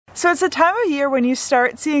So it's a time of year when you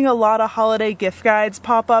start seeing a lot of holiday gift guides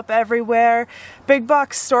pop up everywhere. Big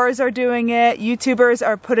box stores are doing it, YouTubers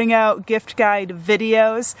are putting out gift guide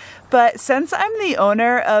videos, but since I'm the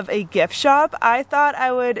owner of a gift shop, I thought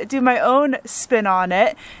I would do my own spin on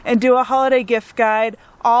it and do a holiday gift guide,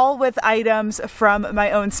 all with items from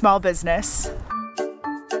my own small business.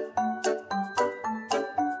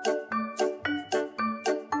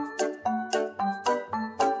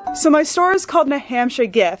 So my store is called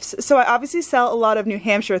Nahamsha Gifts, so I obviously sell a lot of New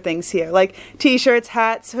Hampshire things here, like t-shirts,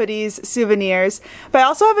 hats, hoodies, souvenirs, but I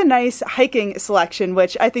also have a nice hiking selection,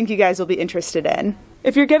 which I think you guys will be interested in.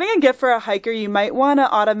 If you're getting a gift for a hiker, you might want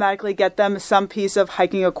to automatically get them some piece of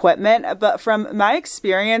hiking equipment, but from my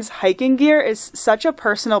experience, hiking gear is such a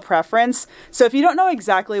personal preference, so if you don't know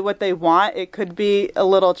exactly what they want, it could be a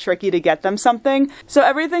little tricky to get them something. So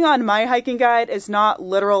everything on my hiking guide is not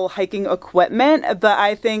literal hiking equipment, but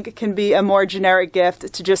I think can be a more generic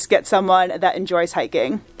gift to just get someone that enjoys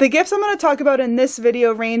hiking. The gifts I'm going to talk about in this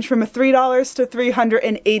video range from $3 to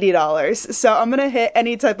 $380, so I'm going to hit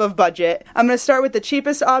any type of budget. I'm going to start with the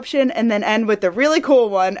cheapest option and then end with the really cool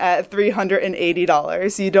one at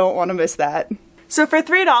 $380. You don't want to miss that. So for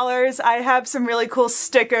 $3, I have some really cool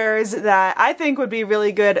stickers that I think would be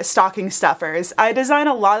really good stocking stuffers. I design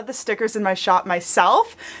a lot of the stickers in my shop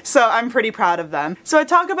myself, so I'm pretty proud of them. So I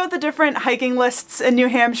talk about the different hiking lists in New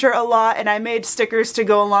Hampshire a lot, and I made stickers to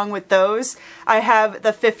go along with those. I have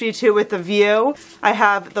the 52 with the view, I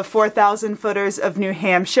have the 4,000 footers of New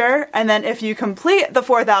Hampshire, and then if you complete the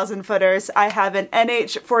 4,000 footers, I have an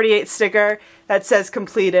NH48 sticker that says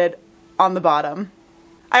completed on the bottom.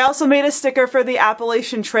 I also made a sticker for the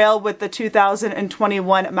Appalachian Trail with the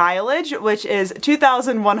 2021 mileage, which is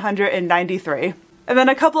 2,193. And then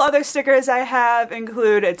a couple other stickers I have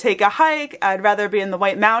include take a hike, I'd rather be in the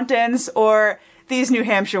White Mountains, or these New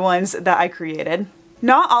Hampshire ones that I created.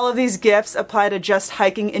 Not all of these gifts apply to just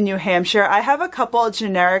hiking in New Hampshire. I have a couple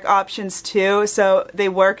generic options too, so they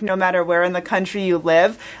work no matter where in the country you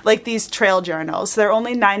live, like these trail journals. They're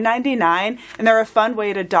only $9.99 and they're a fun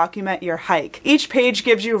way to document your hike. Each page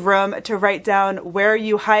gives you room to write down where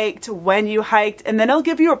you hiked, when you hiked, and then it'll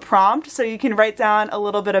give you a prompt so you can write down a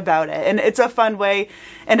little bit about it. And it's a fun way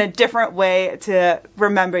and a different way to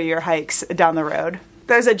remember your hikes down the road.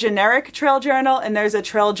 There's a generic trail journal and there's a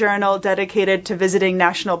trail journal dedicated to visiting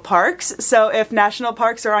national parks. So if national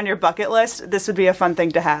parks are on your bucket list, this would be a fun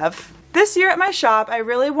thing to have. This year at my shop, I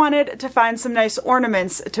really wanted to find some nice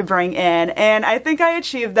ornaments to bring in, and I think I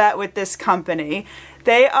achieved that with this company.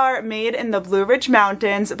 They are made in the Blue Ridge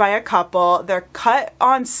Mountains by a couple. They're cut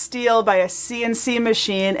on steel by a CNC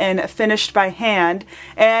machine and finished by hand,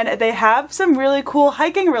 and they have some really cool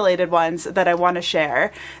hiking related ones that I want to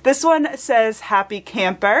share. This one says Happy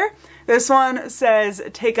Camper. This one says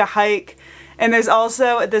Take a Hike. And there's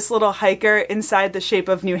also this little hiker inside the shape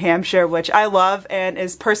of New Hampshire, which I love and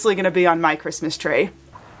is personally going to be on my Christmas tree.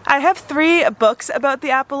 I have 3 books about the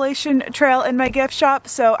Appalachian Trail in my gift shop,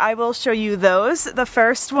 so I will show you those. The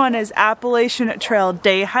first one is Appalachian Trail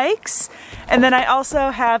Day Hikes, and then I also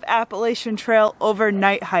have Appalachian Trail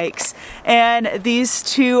Overnight Hikes. And these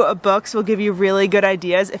 2 books will give you really good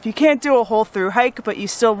ideas if you can't do a whole through hike, but you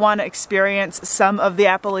still want to experience some of the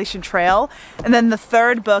Appalachian Trail. And then the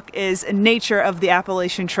third book is Nature of the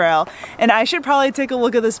Appalachian Trail. And I should probably take a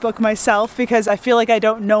look at this book myself because I feel like I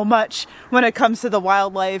don't know much when it comes to the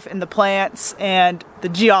wildlife and the plants and the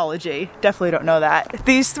geology. Definitely don't know that.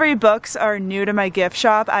 These 3 books are new to my gift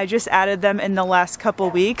shop. I just added them in the last couple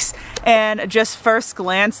weeks, and just first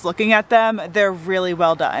glance looking at them, they're really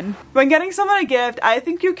well done. When getting someone a gift, I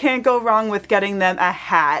think you can't go wrong with getting them a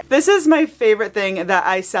hat. This is my favorite thing that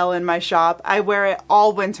I sell in my shop. I wear it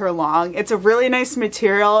all winter long. It's a really nice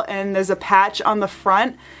material, and there's a patch on the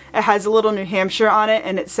front. It has a little New Hampshire on it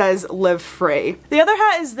and it says live free. The other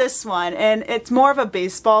hat is this one, and it's more of a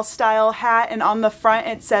baseball style hat, and on the front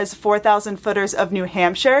it says 4,000 footers of New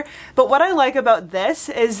Hampshire. But what I like about this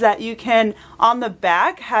is that you can on the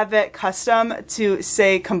back have it custom to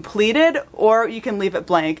say completed, or you can leave it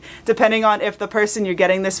blank depending on if the person you're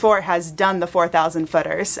getting this for has done the 4,000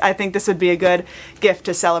 footers. I think this would be a good gift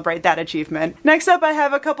to celebrate that achievement. Next up, I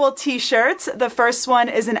have a couple t-shirts. The first one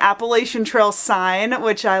is an Appalachian Trail sign,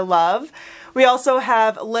 which I love. We also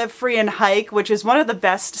have Live Free and Hike, which is one of the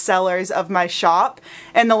best sellers of my shop.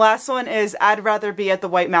 And the last one is I'd Rather Be at the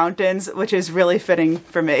White Mountains, which is really fitting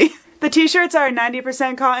for me. The t-shirts are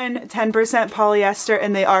 90% cotton, 10% polyester,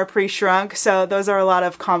 and they are pre-shrunk, so those are a lot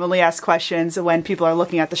of commonly asked questions when people are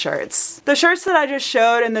looking at the shirts. The shirts that I just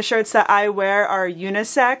showed and the shirts that I wear are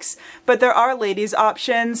unisex, but there are ladies'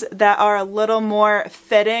 options that are a little more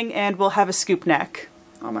fitting and will have a scoop neck.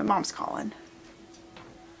 Oh, my mom's calling.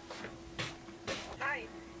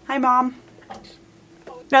 Hi, Mom.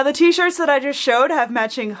 Now the t-shirts that I just showed have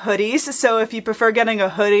matching hoodies, so if you prefer getting a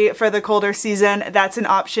hoodie for the colder season, that's an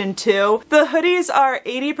option too. The hoodies are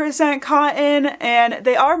 80% cotton, and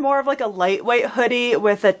they are more of like a lightweight hoodie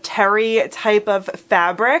with a terry type of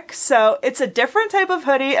fabric, so it's a different type of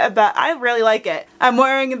hoodie, but I really like it. I'm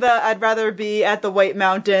wearing the I'd rather be at the White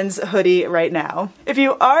Mountains hoodie right now. If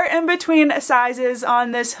you are in between sizes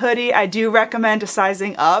on this hoodie, I do recommend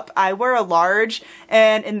sizing up. I wear a large,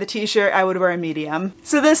 and in the t-shirt I would wear a medium.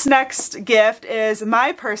 So this next gift is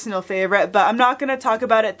my personal favorite, but I'm not going to talk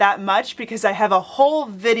about it that much because I have a whole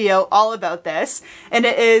video all about this, and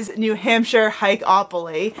it is New Hampshire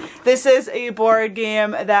Hike-opoly. This is a board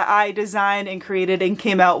game that I designed and created and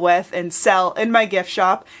came out with and sell in my gift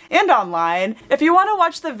shop and online. If you want to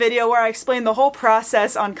watch the video where I explain the whole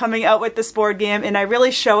process on coming out with this board game and I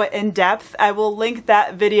really show it in depth, I will link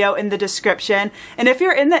that video in the description. And if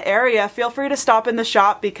you're in the area, feel free to stop in the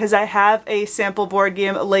shop because I have a sample board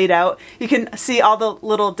game laid out. You can see all the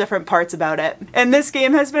little different parts about it. And this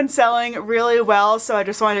game has been selling really well, so I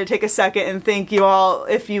just wanted to take a second and thank you all.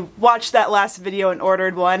 If you watched that last video and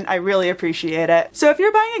ordered one, I really appreciate it. So if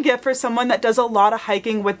you're buying a gift for someone that does a lot of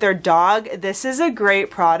hiking with their dog, this is a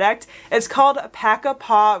great product. It's called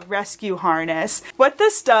Pack-A-Paw Rescue Harness. What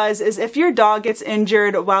this does is if your dog gets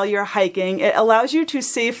injured while you're hiking, it allows you to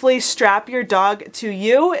safely strap your dog to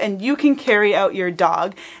you and you can carry out your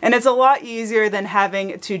dog. And it's a lot easier than having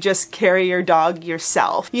to just carry your dog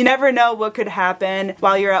yourself. You never know what could happen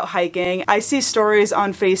while you're out hiking. I see stories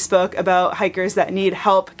on Facebook about hikers that need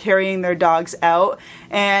help carrying their dogs out,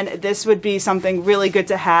 and this would be something really good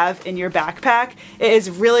to have in your backpack. It is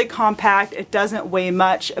really compact, it doesn't weigh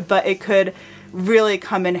much, but it could really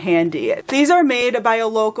come in handy. These are made by a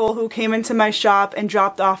local who came into my shop and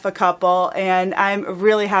dropped off a couple, and I'm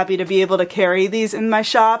really happy to be able to carry these in my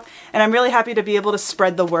shop, and I'm really happy to be able to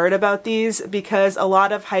spread the word about these because a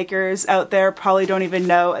lot of hikers out there probably don't even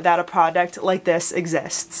know that a product like this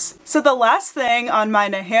exists. So the last thing on my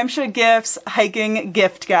Nahamsha Gifts hiking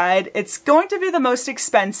gift guide, it's going to be the most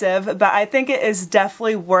expensive, but I think it is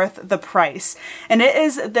definitely worth the price, and it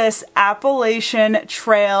is this Appalachian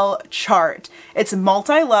Trail chart. It's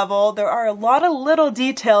multi-level, there are a lot of little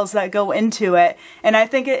details that go into it, and I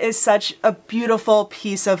think it is such a beautiful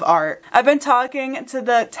piece of art. I've been talking to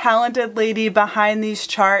the talented lady behind these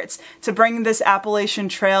charts to bring this Appalachian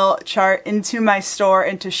Trail chart into my store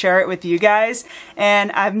and to share it with you guys,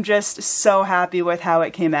 and I'm just so happy with how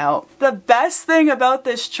it came out. The best thing about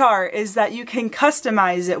this chart is that you can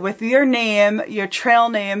customize it with your name, your trail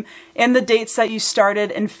name, and the dates that you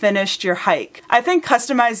started and finished your hike. I think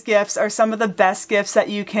customized gifts are some of the best gifts that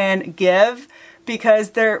you can give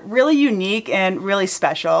because they're really unique and really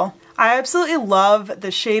special. I absolutely love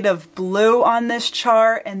the shade of blue on this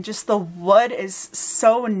chart, and just the wood is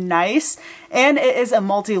so nice, and it is a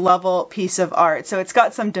multi-level piece of art, so it's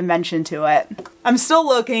got some dimension to it. I'm still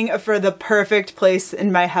looking for the perfect place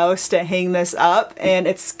in my house to hang this up, and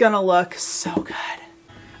it's gonna look so good.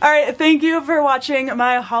 Alright, thank you for watching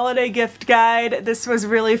my holiday gift guide. This was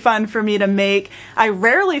really fun for me to make. I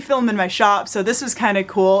rarely film in my shop, so this was kind of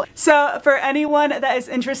cool. So for anyone that is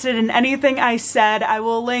interested in anything I said, I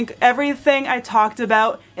will link everything I talked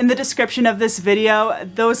about in the description of this video.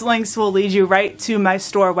 Those links will lead you right to my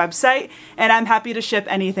store website, and I'm happy to ship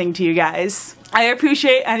anything to you guys. I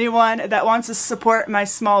appreciate anyone that wants to support my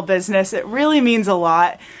small business. It really means a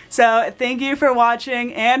lot. So thank you for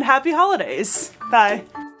watching and happy holidays. Bye.